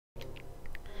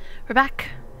We're back.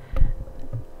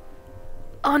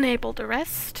 Unable to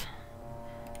rest,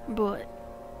 but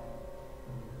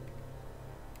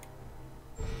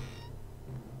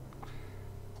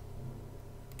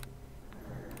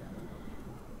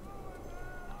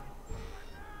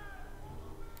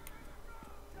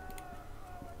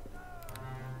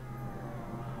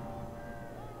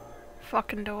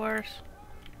fucking doors.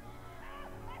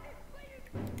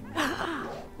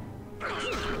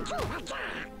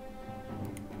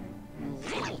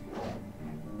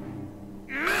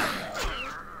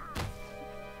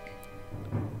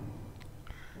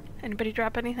 Anybody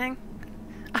drop anything?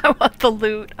 I want the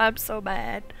loot. I'm so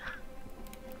bad.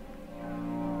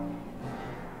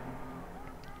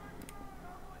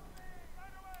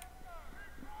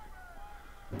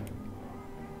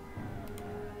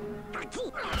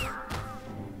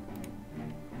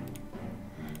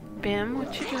 Bim,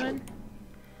 what you doing?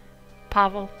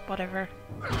 Pavel, whatever.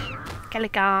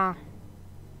 Kelika.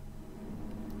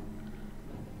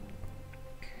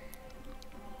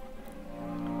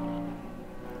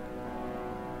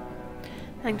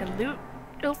 I think the loot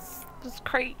is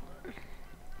great.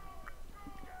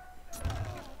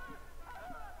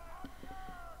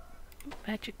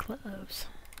 Magic gloves.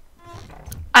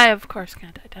 I of course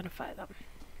can't identify them.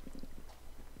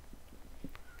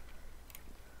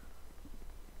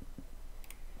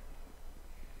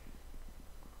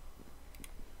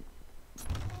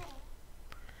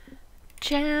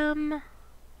 Gem.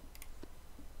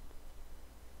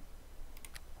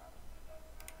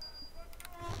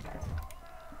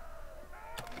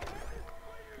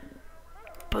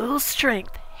 Bull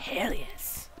strength. Hell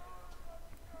yes.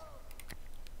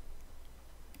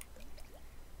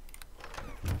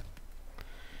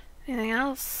 Anything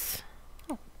else?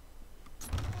 Oh.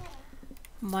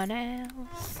 Monies.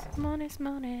 Monies,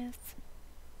 monies.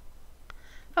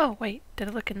 Oh, wait. Did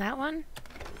I look in that one?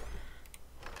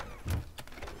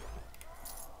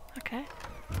 Okay.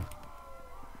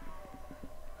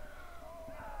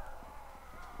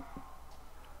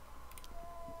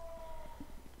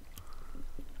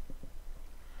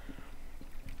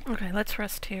 Okay, let's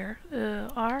rest here.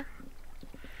 R?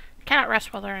 Cannot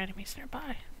rest while there are enemies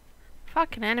nearby.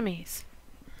 Fucking enemies.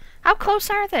 How close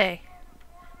are they?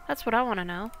 That's what I want to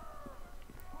know.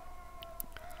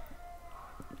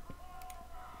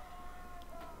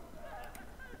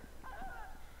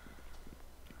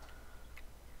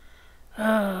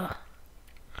 Ugh.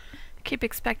 I keep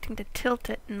expecting to tilt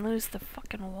it and lose the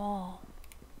fucking wall.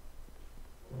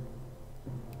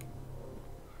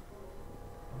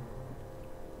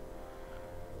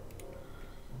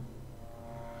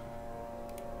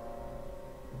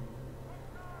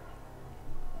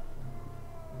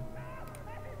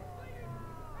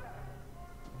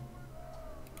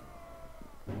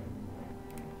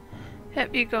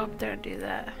 Yep, you go up there and do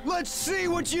that. Let's see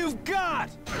what you've got!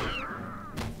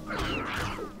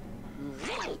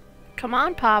 Come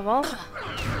on, Pavel.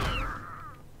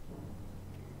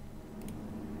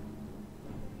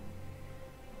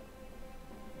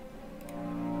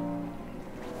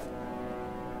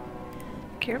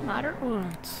 Cure moderate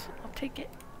wounds. I'll take it.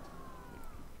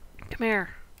 Come here.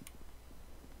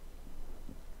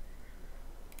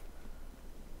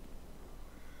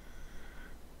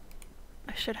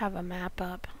 I should have a map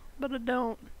up, but I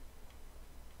don't.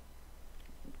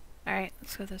 Alright,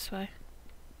 let's go this way.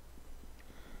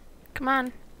 Come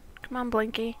on. Come on,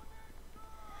 Blinky.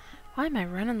 Why am I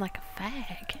running like a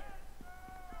fag?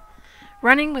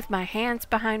 Running with my hands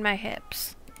behind my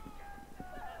hips.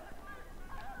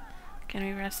 Can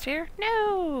we rest here?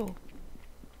 No!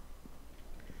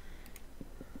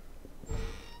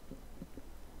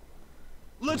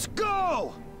 Let's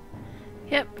go!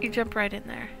 Yep, you jump right in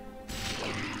there.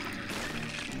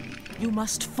 You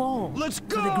must fall. Let's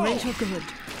go! For the greater good.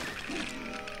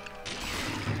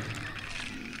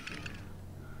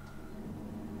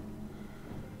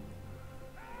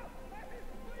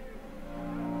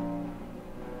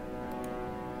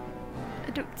 I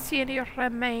don't see any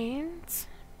remains.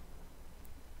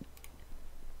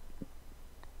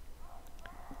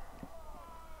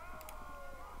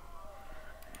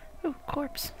 Oh,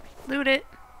 corpse. Loot it.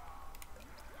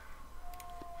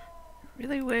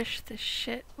 Really wish this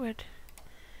shit would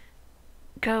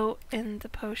go in the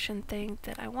potion thing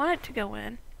that I want it to go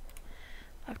in.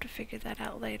 I'll have to figure that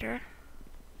out later.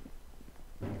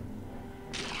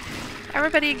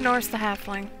 Everybody ignores the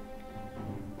halfling.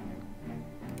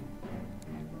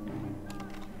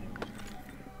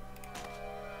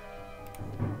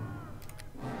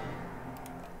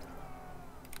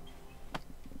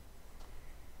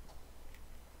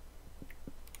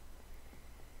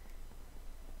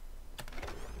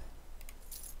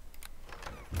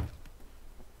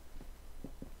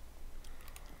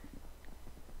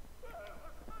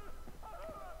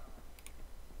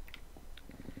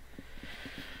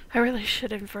 I really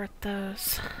should invert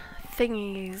those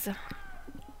thingies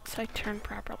so I turn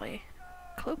properly.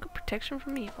 Cloak of protection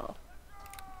from evil.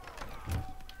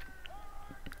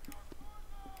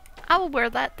 I will wear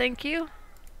that, thank you.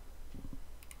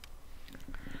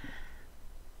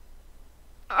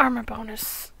 Armor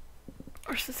bonus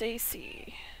versus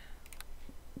AC.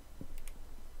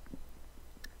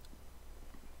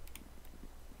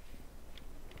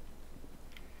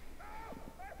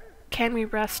 Can we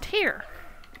rest here?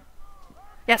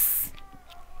 Yes.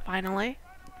 Finally.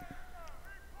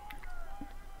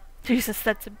 Jesus,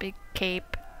 that's a big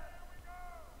cape.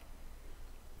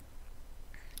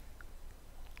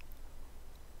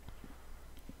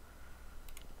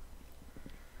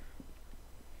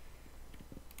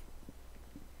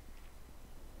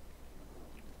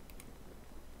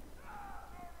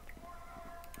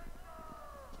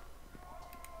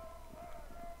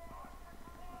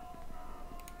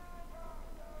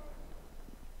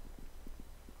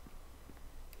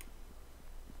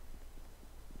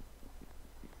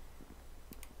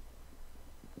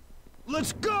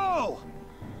 Let's go!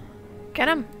 Get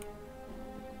him.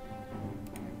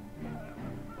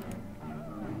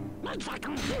 We'll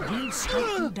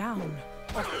strike you down,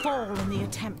 or fall in the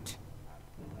attempt.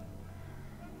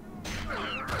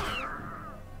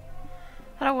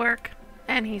 That'll work.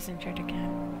 And he's injured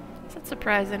again. Does that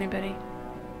surprise anybody?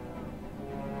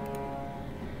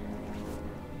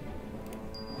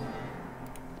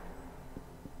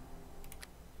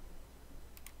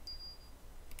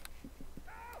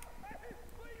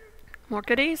 More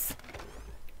goodies?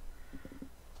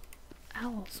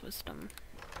 Owl's wisdom.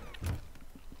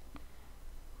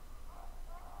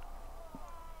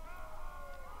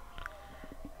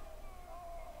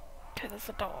 Okay, there's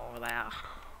a door over there.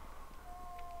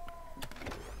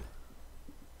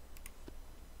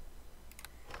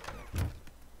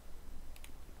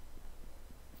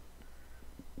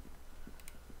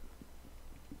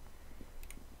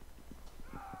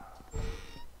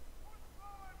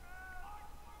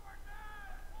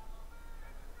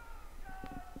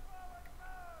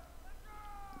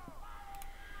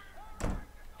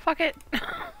 Fuck it.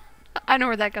 I know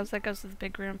where that goes. That goes to the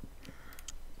big room.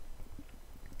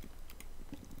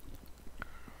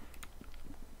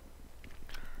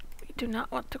 We do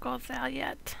not want to go there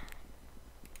yet.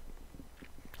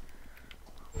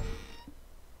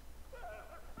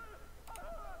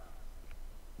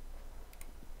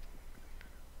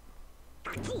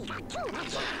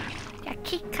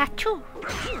 Yakikachu.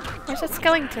 Where's that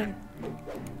skeleton?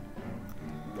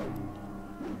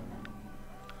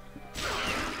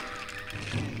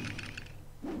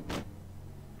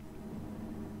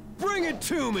 Bring it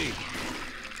to me!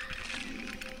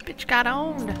 Bitch got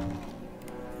owned.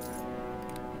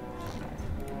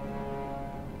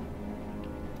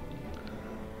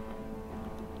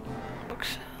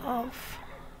 Bookshelf.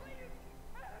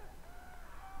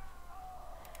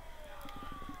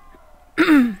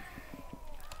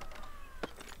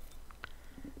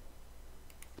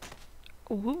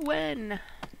 When?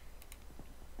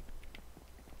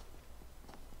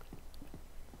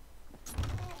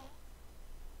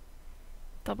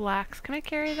 Double axe. Can I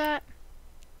carry that?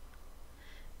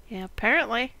 Yeah,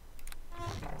 apparently.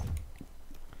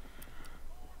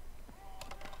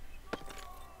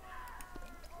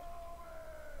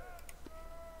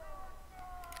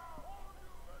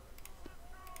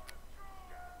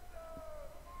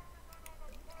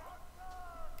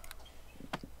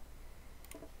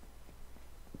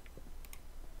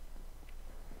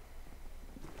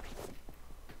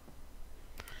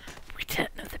 Return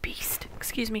of the beast.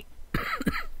 Excuse me.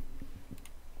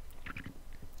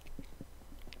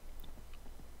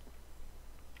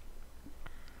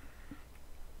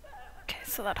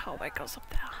 So that hallway goes up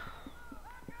there.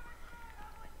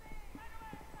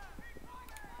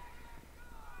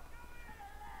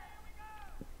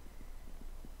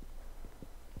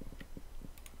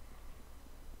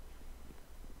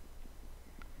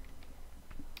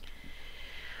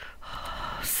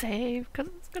 Save, because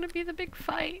it's gonna be the big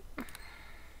fight.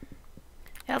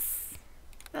 Yes.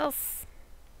 Yes.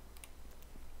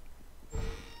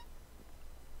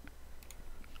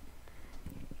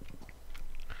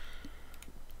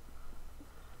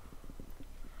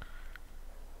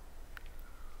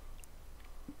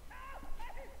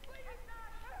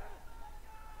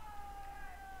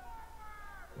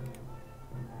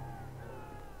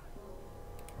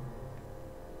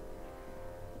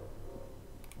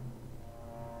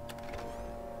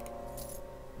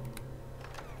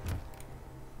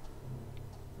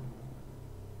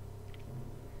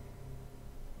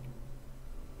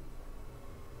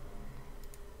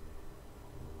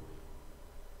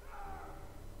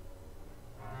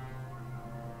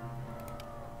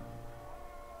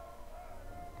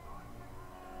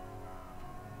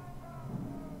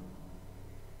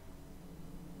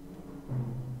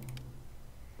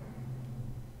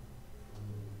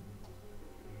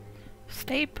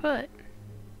 Stay put.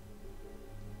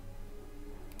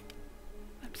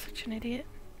 I'm such an idiot.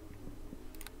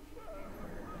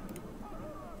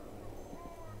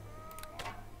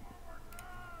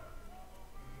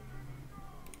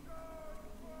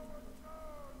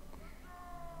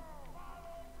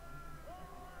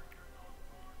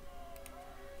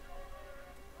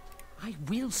 I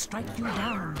will strike you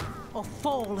down, or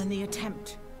fall in the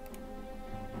attempt.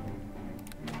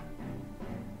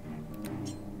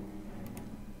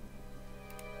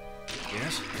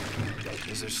 Yes?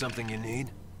 Is there something you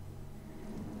need?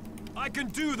 I can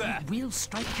do that! I will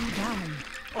strike you down,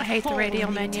 or I hate the fall radial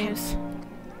in the menus. attempt.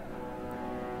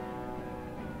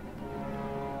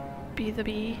 Be the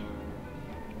bee.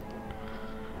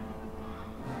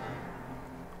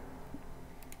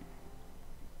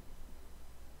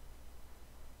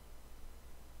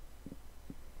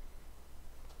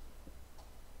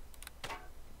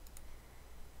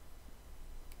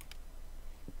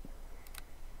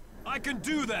 I can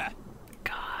do that!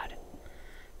 God.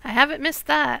 I haven't missed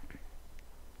that.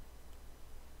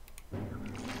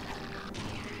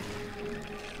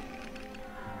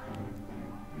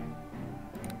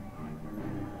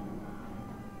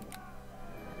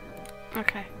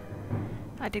 Okay.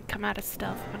 I did come out of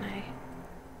stealth when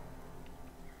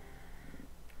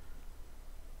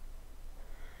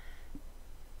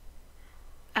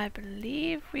I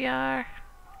believe we are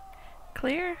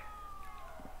clear.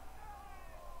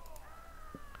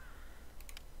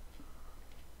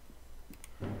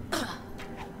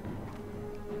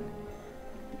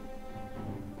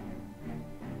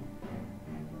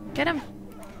 Get him.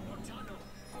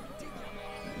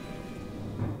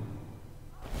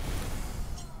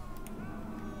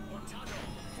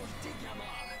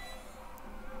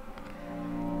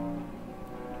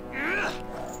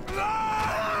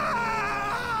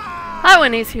 That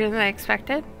went easier than I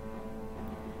expected.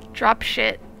 Drop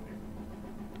shit.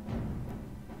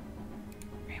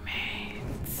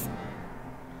 Remains.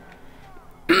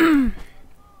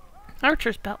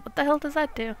 Archer's belt. What the hell does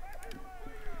that do?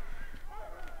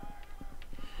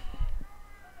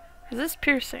 Is this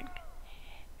piercing?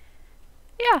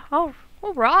 Yeah, all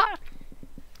right.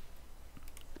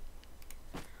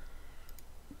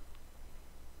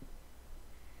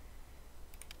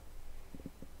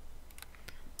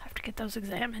 Have to get those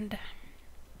examined.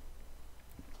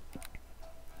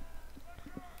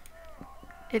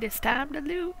 It is time to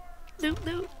loot, loot,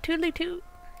 loot, tootly toot.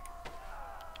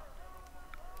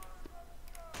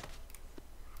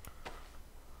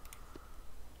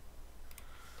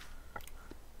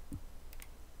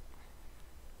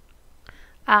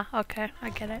 Ah, okay, I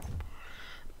get it.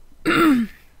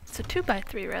 It's a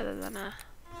 2x3 rather than a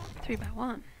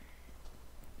 3x1.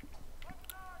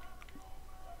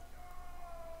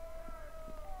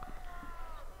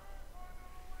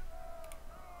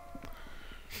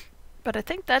 But I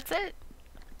think that's it.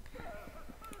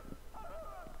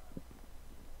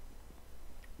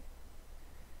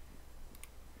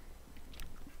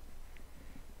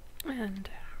 And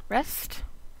rest.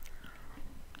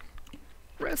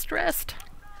 Rest, rest.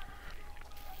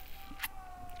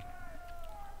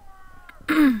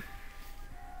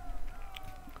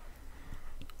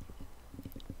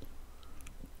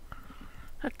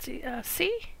 Let's see,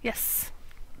 C? Yes.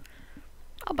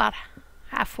 About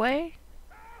halfway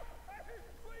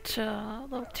to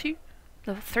level 2.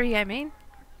 Level 3, I mean.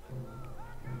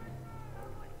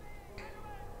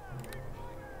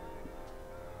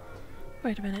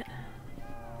 Wait a minute.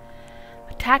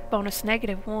 Attack bonus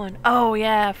 -1. Oh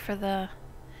yeah, for the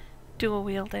dual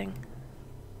wielding.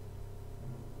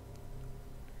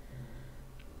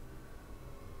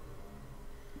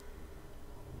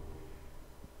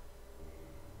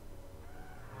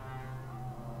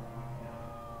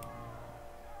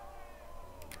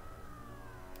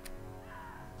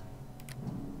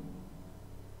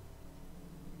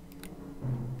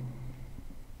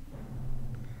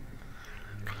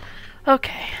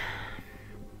 Okay.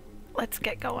 Let's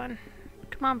get going.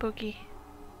 Come on, Pookie.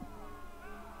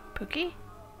 Pookie?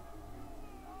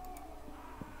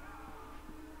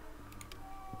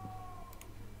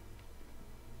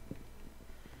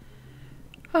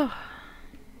 Oh.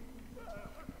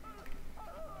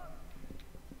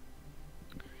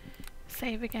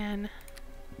 Save again.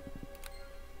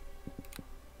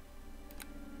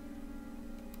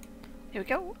 Here we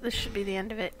go. This should be the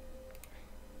end of it.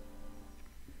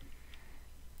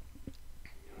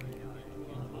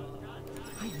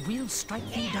 I will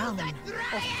strike you down,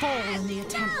 or fall in the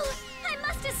attempt. No! I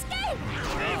must escape!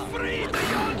 Be free, the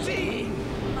Yonti!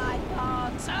 My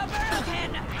bonds are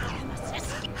broken!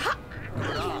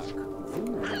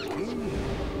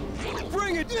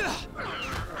 Bring it!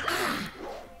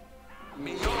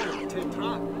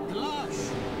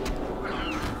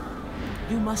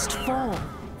 You must fall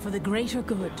for the greater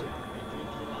good.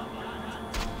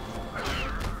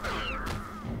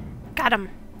 Got him.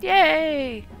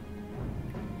 Yay!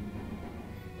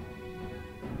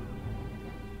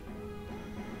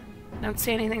 Don't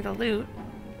see anything to loot.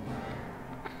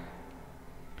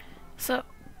 So,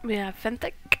 we have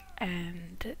Fenthic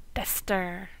and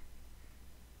Dester.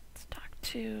 Let's talk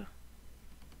to...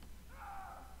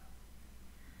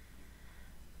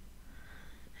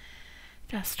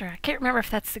 Dester. I can't remember if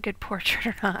that's a good portrait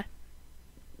or not.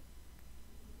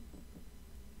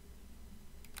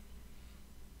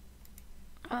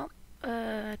 Well,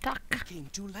 talk. It came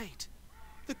too late.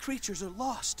 The creatures are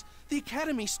lost. The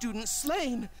Academy students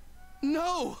slain.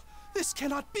 No! This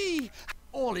cannot be!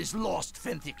 All is lost,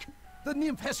 Fenthic. The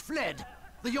nymph has fled.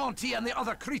 The Yonti and the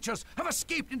other creatures have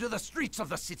escaped into the streets of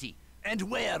the city.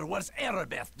 And where was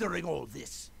Erebeth during all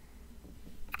this?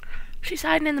 She's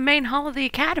hiding in the main hall of the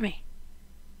Academy.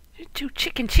 You're too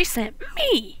chicken, she sent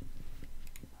me!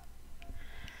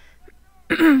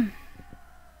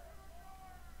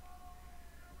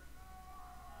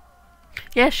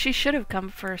 Yes, she should have come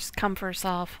for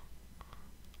herself.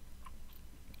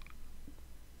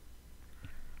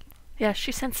 Yes,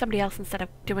 she sent somebody else instead of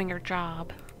doing her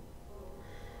job.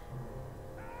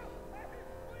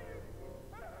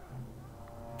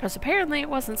 Because apparently it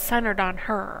wasn't centered on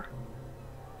her.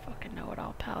 Fucking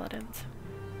know-it-all paladins.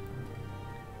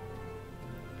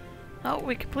 Oh,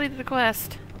 we completed the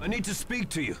quest. I need to speak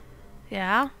to you.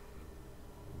 Yeah?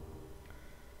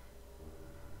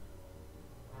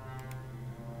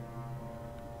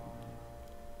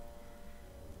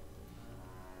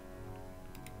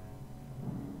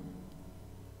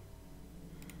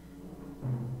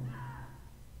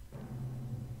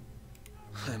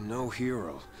 I'm no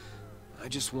hero. I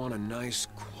just want a nice,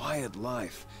 quiet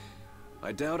life.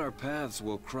 I doubt our paths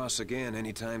will cross again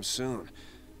anytime soon.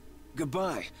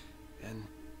 Goodbye, and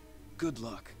good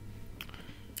luck.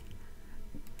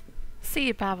 See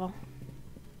you, Pavel.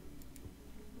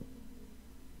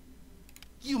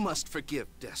 You must forgive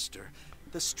Dester.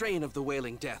 The strain of the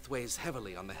Wailing Death weighs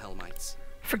heavily on the Helmites.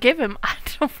 Forgive him? I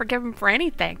don't forgive him for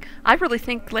anything. I really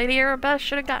think Lady Erebeth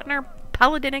should have gotten her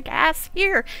paladinic ass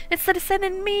here instead of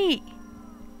sending me.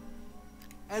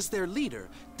 As their leader,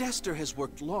 Dester has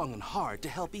worked long and hard to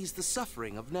help ease the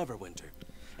suffering of Neverwinter.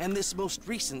 And this most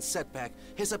recent setback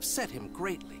has upset him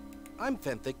greatly. I'm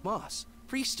Fenthic Moss,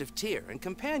 priest of Tyr and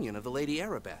companion of the Lady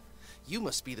Erebeth. You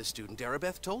must be the student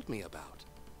Erebeth told me about.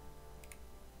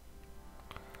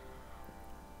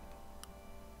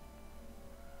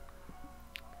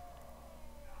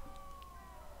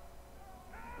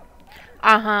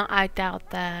 Uh-huh, I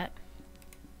doubt that.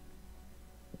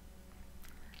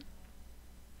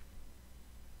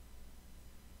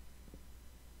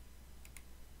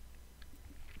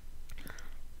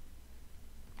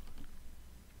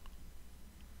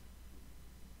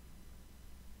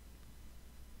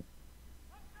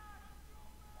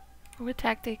 Who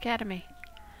attacked the Academy?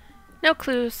 No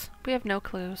clues. We have no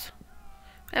clues.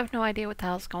 We have no idea what the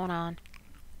hell's going on.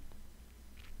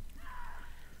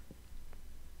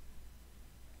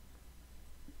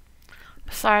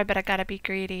 Sorry, but I gotta be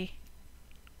greedy.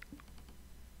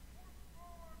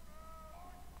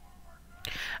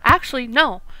 Actually,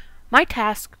 no. My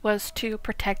task was to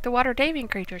protect the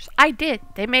Waterdhavian creatures. I did.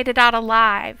 They made it out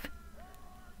alive.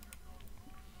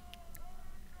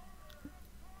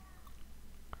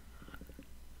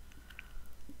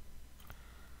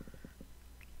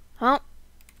 Well,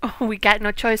 we got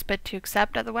no choice but to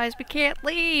accept, otherwise we can't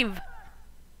leave.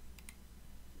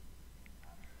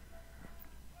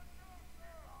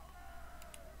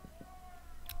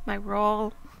 My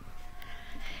role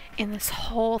in this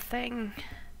whole thing.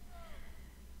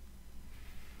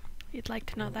 You'd like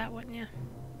to know that, wouldn't you?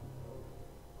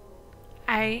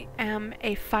 I am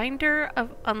a finder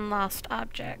of unlost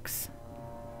objects.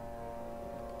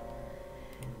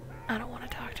 I don't want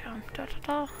to talk to him.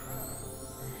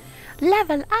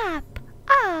 Level up!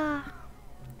 Ah!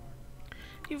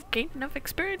 You've gained enough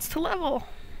experience to level.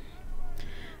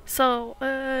 So,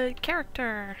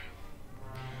 character.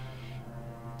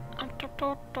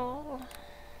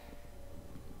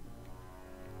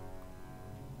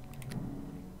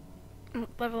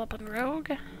 Level up on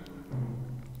Rogue.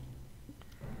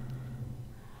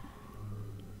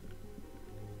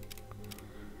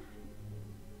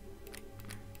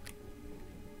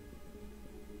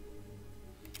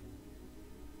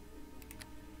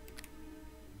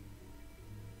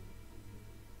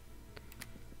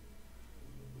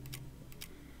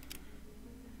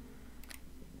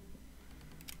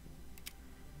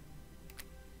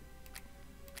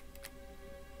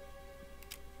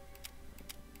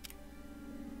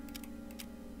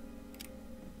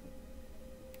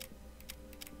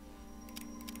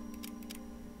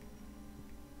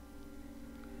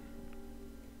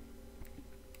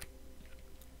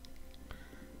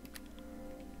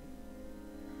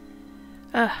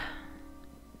 Ugh.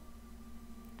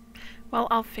 Well,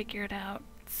 I'll figure it out,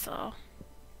 so...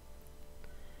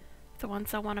 The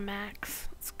ones I want to max.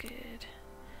 That's good.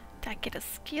 Did I get a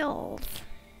skills?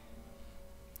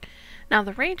 Now,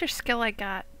 the ranger skill I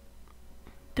got,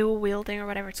 dual wielding or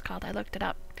whatever it's called, I looked it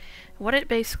up. What it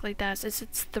basically does is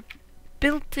it's the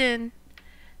built-in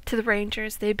to the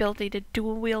rangers the ability to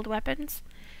dual wield weapons.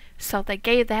 So they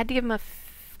had to give them a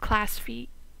class feat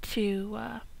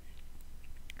to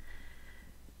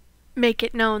make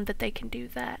it known that they can do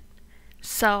that.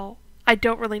 So I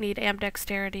don't really need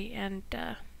ambidexterity and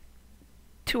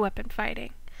two-weapon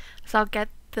fighting. So I'll get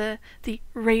the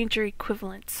ranger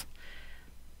equivalents.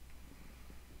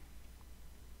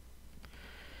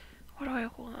 What do I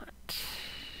want?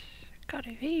 Got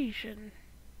evasion.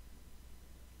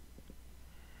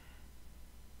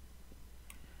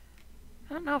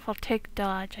 I don't know if I'll take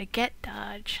dodge. I get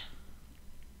dodge.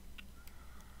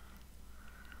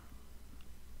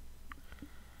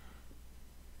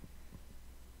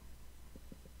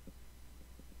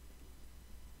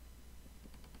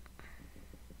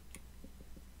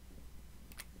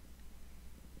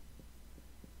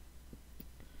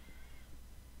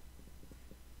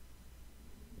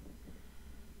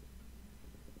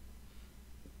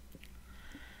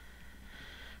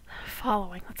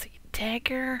 Following. Let's see.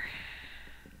 Dagger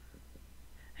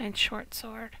and short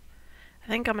sword. I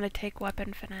think I'm going to take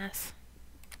weapon finesse.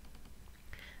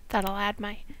 That'll add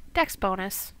my dex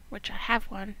bonus, which I have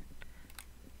one,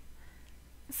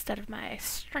 instead of my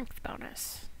strength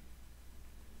bonus.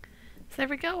 So there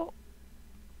we go.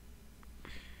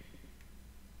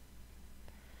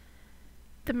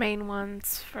 The main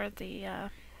ones for the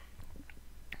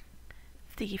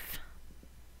thief.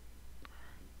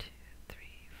 2, 3,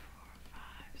 4, 5,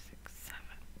 6, 7.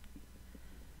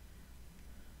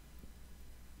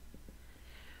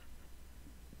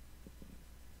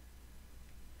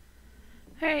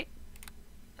 Alright,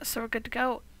 so we're good to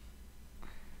go.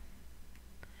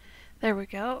 There we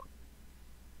go.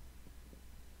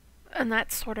 And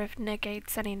that sort of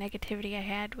negates any negativity I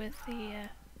had with the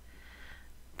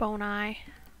bone eye.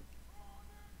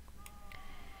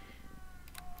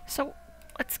 So,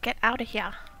 let's get out of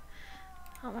here.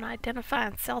 I want to identify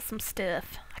and sell some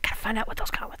stuff. I gotta find out what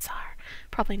those comments are.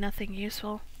 Probably nothing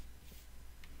useful.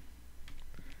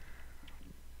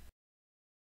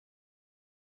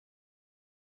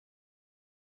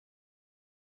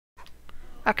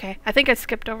 Okay, I think I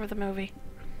skipped over the movie.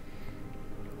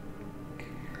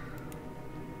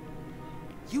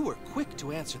 You were quick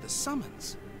to answer the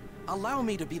summons. Allow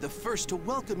me to be the first to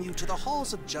welcome you to the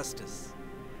halls of justice.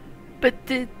 But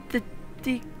the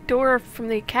door from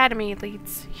the academy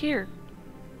leads here.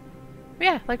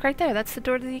 Yeah, like right there. That's the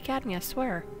door to the academy, I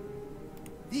swear.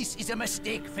 This is a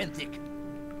mistake, Fenthic.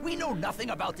 We know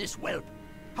nothing about this whelp.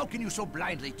 How can you so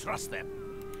blindly trust them?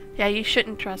 Yeah, you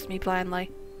shouldn't trust me blindly.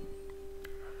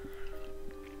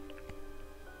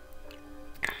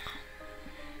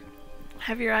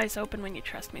 Have your eyes open when you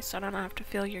trust me so I don't have to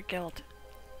feel your guilt.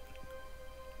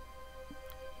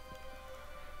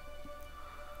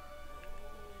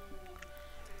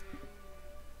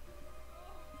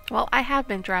 Well, I have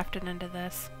been drafted into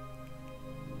this.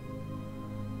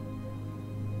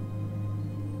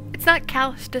 It's not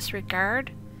callous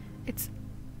disregard. It's...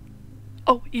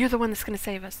 Oh, you're the one that's gonna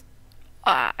save us.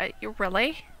 You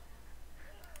really?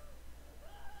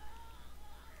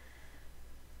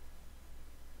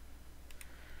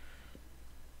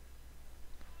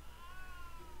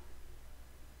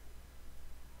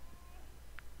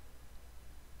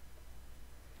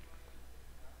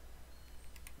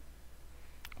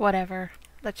 Whatever.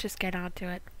 Let's just get on to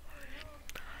it.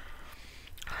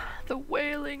 The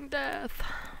Wailing Death.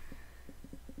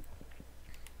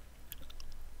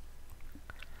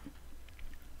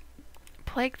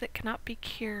 Plague that cannot be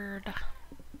cured.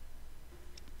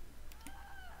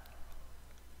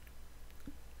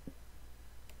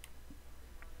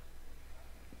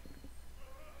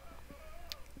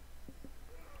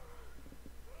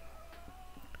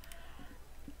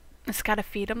 Just gotta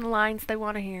feed them the lines they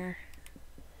want to hear.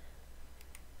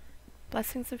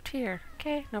 Blessings of Tear.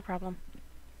 Okay, no problem.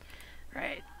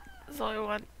 Right. So I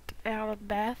want out of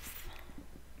Beth.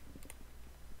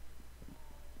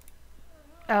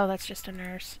 Oh, that's just a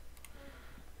nurse.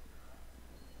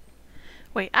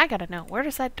 Wait, I gotta know. Where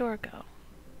does that door go?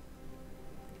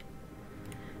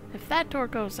 If that door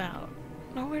goes out,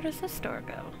 well, where does this door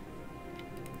go?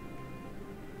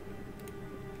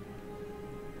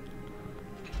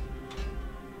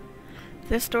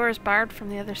 This door is barred from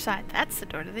the other side. That's the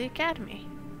door to the academy.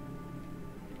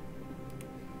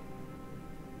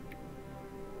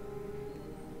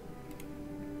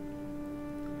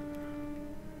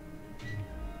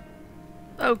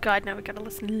 Oh god, now we gotta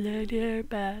listen to Lady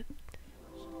Airbud.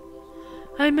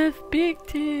 I must speak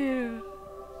to you.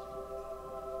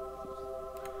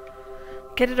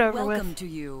 Get it over with. Welcome to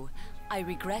you. I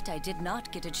regret I did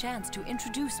not get a chance to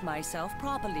introduce myself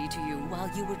properly to you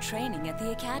while you were training at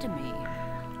the academy.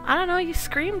 I don't know, you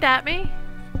screamed at me.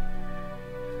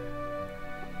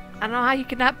 I don't know how you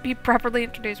could not be properly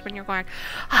introduced when you're going,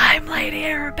 I'm Lady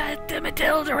Airbud de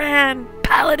Matildaran,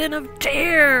 Paladin of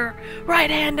Tyr,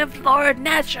 right hand of Lord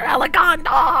Nasher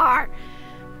Alagondar.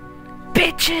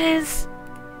 Bitches!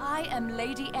 I am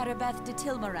Lady Erebeth de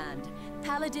Tilmarand,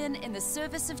 Paladin in the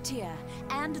service of Tyr,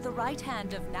 and the right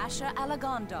hand of Nasher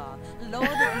Alagondar, Lord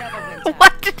of Neverwinter.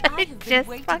 What did I have been just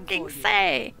waiting fucking for you.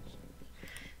 say?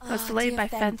 I was delayed Dear by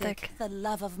Fenthic. the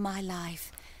love of my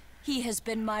life. He has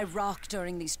been my rock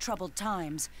during these troubled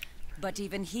times, but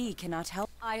even he cannot help.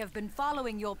 I have been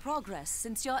following your progress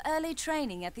since your early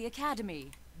training at the academy.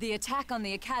 The attack on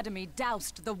the academy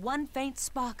doused the one faint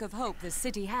spark of hope the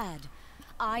city had.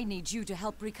 I need you to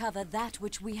help recover that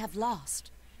which we have lost.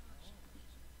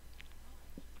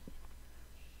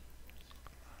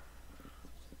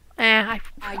 I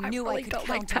knew really I could don't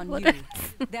like count on you. Paladins.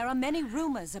 There are many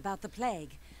rumors about the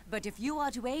plague, but if you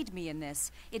are to aid me in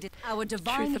this, our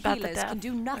divine Truth about the healers death. can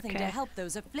do nothing to Okay. help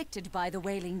those afflicted by the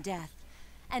wailing death.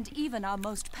 And even our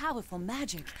most powerful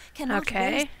magic cannot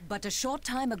Okay. raise. But a short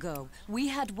time ago, we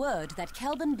had word that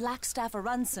Kelvin Blackstaff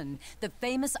Arunson, the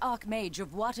famous archmage of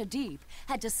Waterdeep,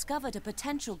 had discovered a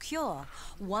potential cure,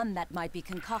 one that might be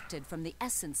concocted from the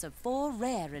essence of 4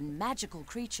 rare and magical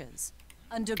creatures.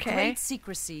 Under Okay. great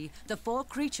secrecy, the 4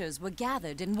 creatures were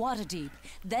gathered in Waterdeep,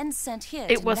 then sent here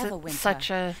It to wasn't Neverwinter. such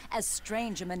a as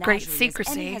strange a menagerie great as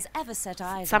secrecy. any has ever set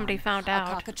eyes Somebody on. found A out.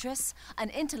 cockatrice,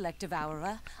 an intellect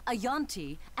devourer, a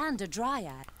yonti, and a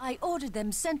dryad. I ordered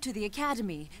them sent to the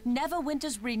academy,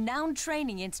 Neverwinter's renowned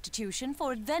training institution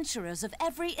for adventurers of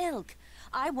every ilk.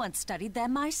 I once studied there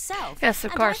myself. Yes,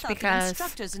 of and course, I thought because the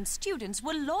instructors and students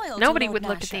were loyal nobody to would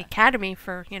Lord look at the Nasher. academy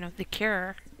for, you know, the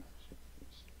cure.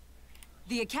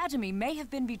 The academy may have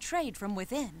been betrayed from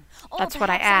within. Or That's what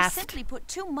I perhaps asked. simply put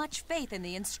too much faith in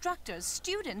the instructors,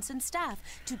 students, and staff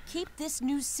to keep this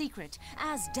news secret,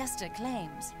 as Desta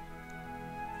claims.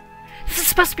 This is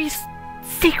supposed to be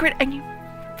secret and you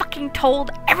fucking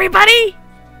told everybody?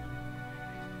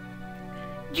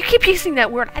 You keep using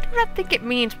that word. I do not think it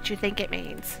means what you think it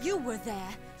means. You were there.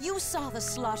 You saw the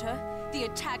slaughter. The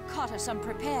attack caught us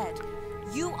unprepared.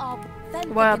 You are...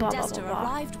 Fenwick Blah, and blah, blah, Desta blah, blah.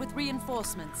 arrived with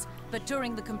reinforcements, but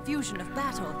during the confusion of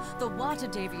battle, the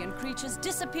Waterdhavian creatures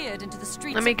disappeared into the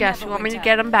streets Let me of guess, you want me to Neverwinter.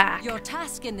 get them back? Your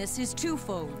task in this is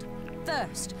twofold.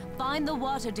 First, find the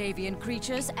Waterdhavian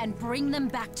creatures and bring them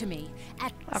back to me.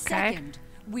 Second,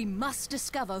 we must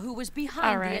discover who was behind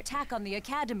Alright. the attack on the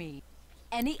academy.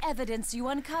 Any evidence you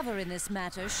uncover in this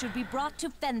matter should be brought to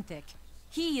Fenthic.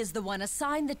 He is the one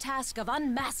assigned the task of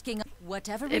unmasking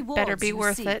whatever It rewards better be you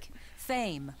worth seek. it.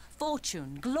 Fame,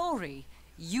 fortune, glory,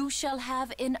 you shall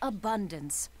have in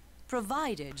abundance,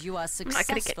 provided you are not gonna get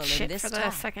successful in shit this for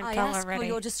task. this, I can I tell ask for already.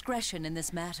 your discretion in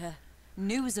this matter.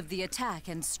 News of the attack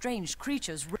and strange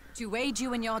creatures. To aid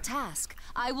you in your task,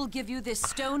 I will give you this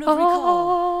Stone of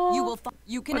Recall.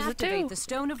 You can What does it activate do? the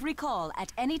Stone of Recall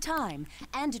at any time,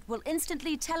 and it will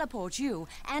instantly teleport you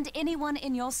and anyone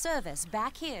in your service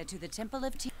back here to the Temple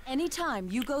of Tyr. Anytime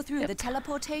you go through the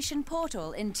teleportation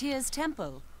portal in Tyr's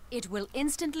temple, it will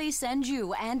instantly send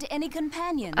you and any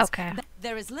companions. Okay.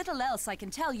 There is little else I can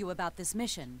tell you about this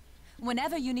mission.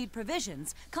 Whenever you need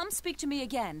provisions, come speak to me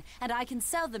again, and I can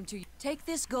sell them to you. Take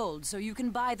this gold so you can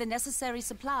buy the necessary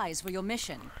supplies for your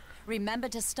mission. Remember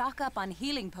to stock up on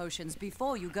healing potions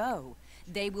before you go.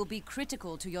 They will be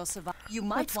critical to your survival. You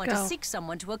might Let's want go. to seek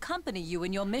someone to accompany you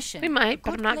in your mission. We might, A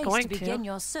but good I'm not place going to to. begin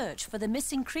your search for the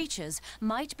missing creatures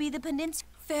might be the peninsula.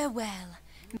 Farewell.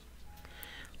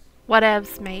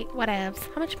 Whatevs, mate.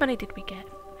 Whatevs. How much money did we get?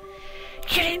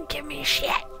 You didn't give me shit.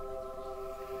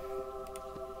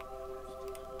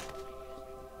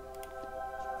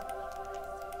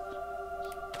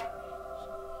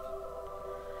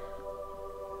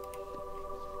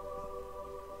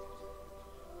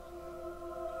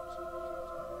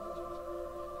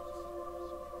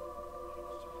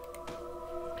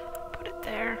 Put it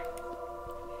there.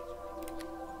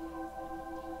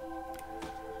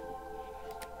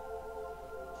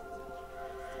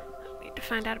 I need to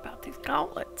find out about these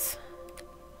gauntlets.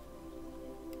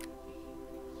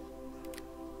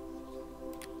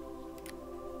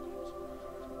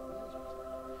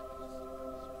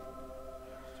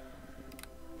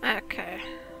 Okay.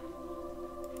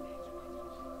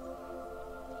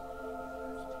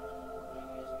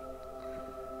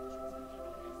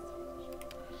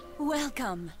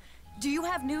 Welcome. Do you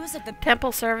have news of the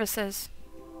Temple services.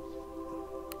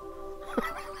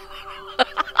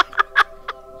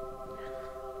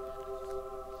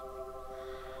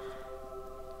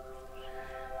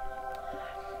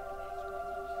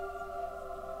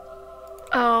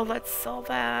 Oh, let's sell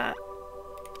that.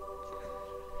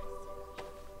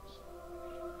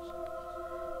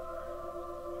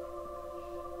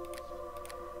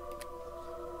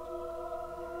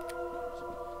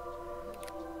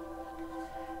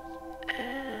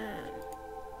 And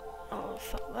I'll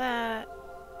sell that.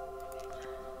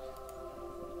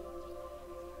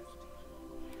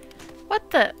 What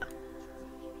the?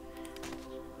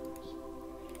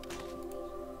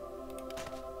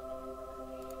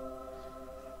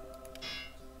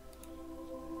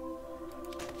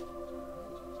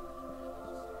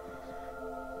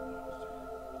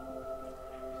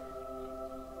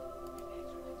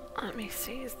 Let me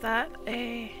see, is that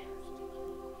a...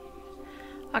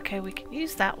 Okay, we can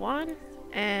use that one,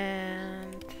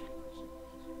 and...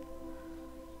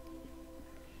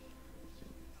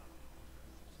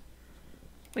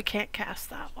 We can't cast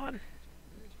that one.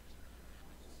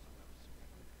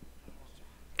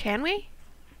 Can we?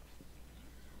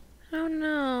 Oh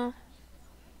no.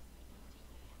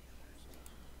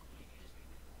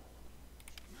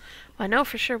 Well, I know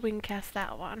for sure we can cast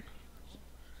that one.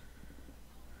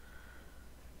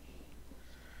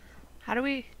 How do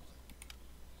we...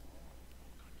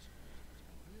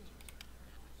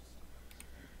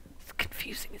 It's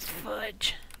confusing as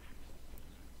fudge.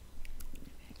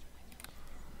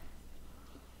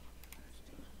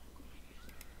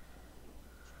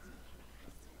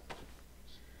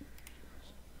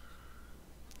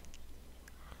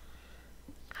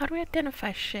 How do we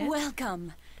identify shit?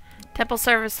 Welcome. Temple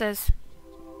services.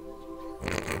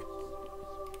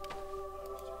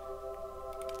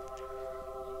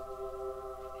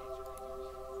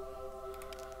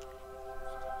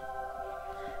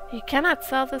 You cannot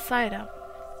sell this item.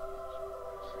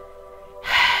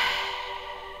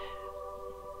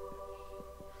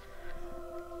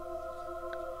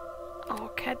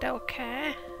 Okay,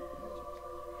 okay.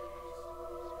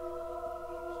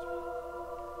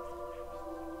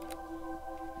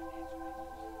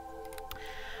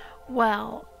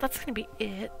 Well, that's gonna be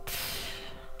it.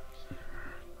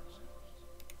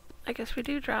 I guess we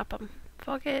do drop them.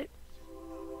 Fuck it.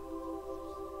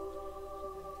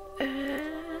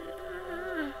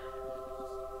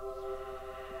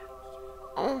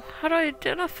 Oh, how do I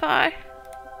identify?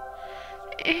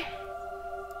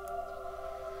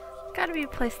 Gotta be a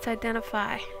place to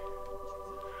identify.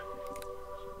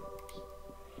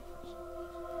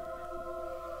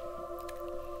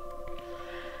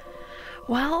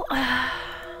 Well,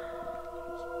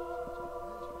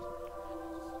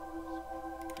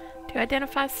 do you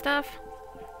identify stuff?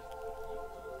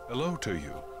 Hello to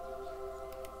you.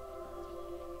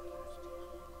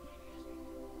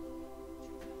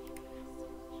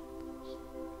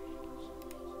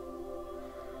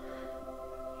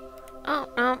 Oh,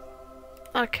 no.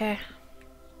 Okay.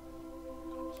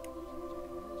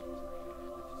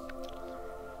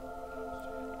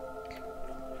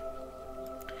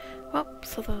 Well,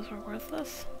 so those were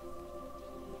worthless.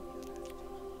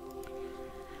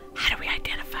 How do we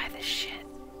identify this shit?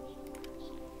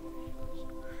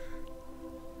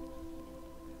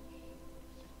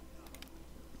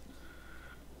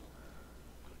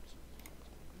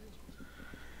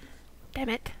 Damn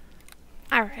it.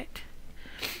 Alright.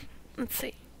 Let's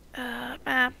see.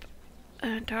 Map,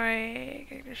 inventory,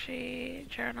 character sheet,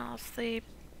 journal, sleep,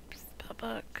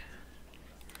 spellbook.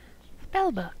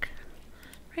 Spellbook.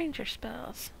 Ranger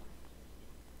spells.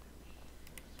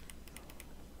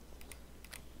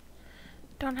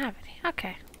 Don't have any.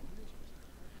 Okay.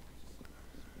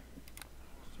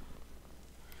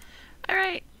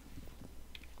 Alright.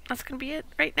 That's gonna be it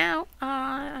right now.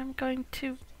 I'm going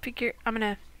to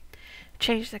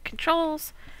change the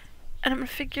controls, and I'm gonna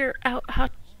figure out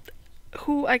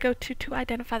who I go to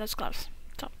identify those gloves.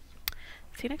 So,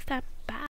 see you next time. Bye.